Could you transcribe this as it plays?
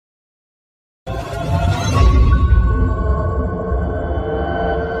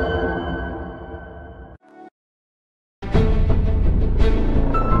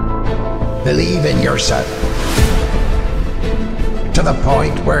believe in yourself. To the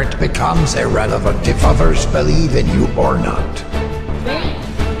point where it becomes irrelevant if others believe in you or not.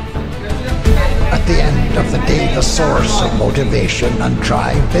 At the end of the day, the source of motivation and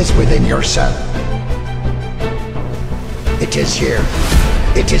drive is within yourself. It is here.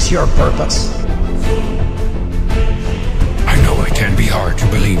 It is your purpose. I know it can be hard to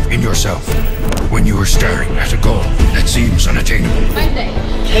believe in yourself when you are staring at a goal that seems unattainable.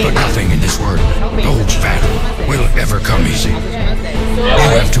 But nothing in this world, no battle, will ever come easy.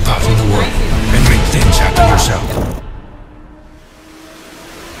 You have to pop in the world and make things happen yourself.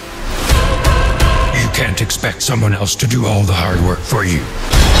 You can't expect someone else to do all the hard work for you.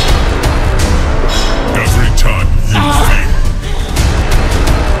 Every time you fail,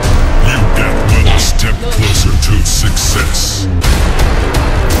 you get one step closer to success.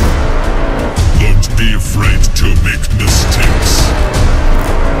 Don't be afraid to make mistakes.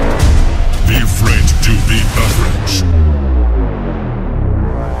 Be afraid to be average.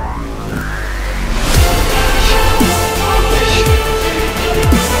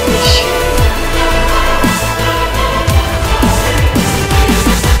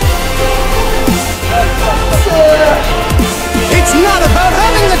 It's not about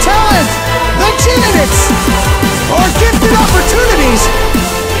having the talent, the genetics, or gifted opportunities.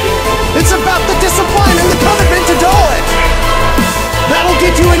 It's about the discipline and the commitment to do it. That'll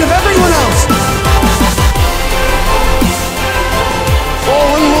get you ahead of everyone else.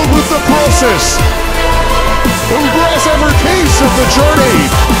 Fall in love with the process. Embrace every piece of the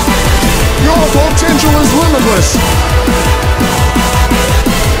journey. Your potential is limitless.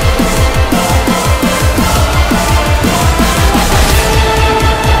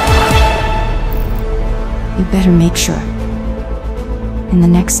 You better make sure, in the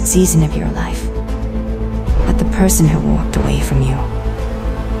next season of your life, that the person who walked away from you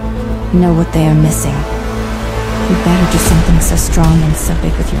know what they are missing. You better do something so strong and so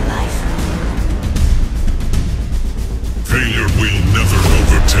big with your life. Failure will never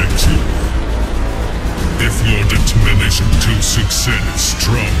overtake you. If your determination to succeed is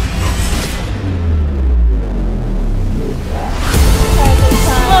strong enough.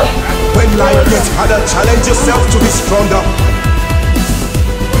 When life gets harder, challenge yourself to be stronger.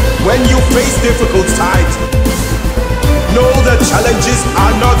 When you face difficult times, know that challenges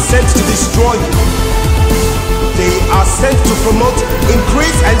are not sent to destroy you. They are sent to promote,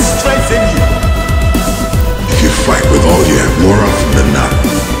 increase, and strengthen you. If you fight with all you have more often than not,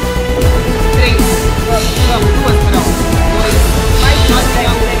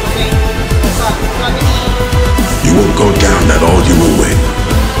 you won't go down that all you will win.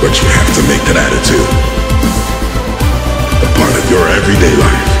 But you have to make that attitude a part of your everyday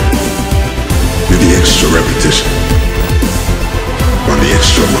life. Do the extra repetition. Run the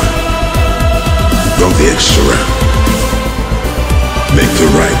extra mile. Go the extra round. Make the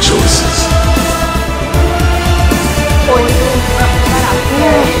right choices.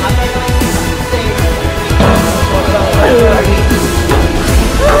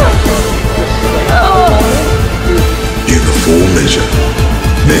 Give the full measure.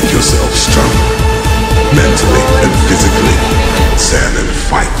 Make yourself stronger, mentally and physically. Stand and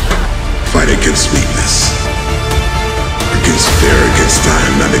fight. Fight against weakness, against fear, against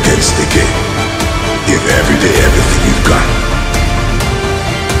time, and against decay. Give every day everything you've got.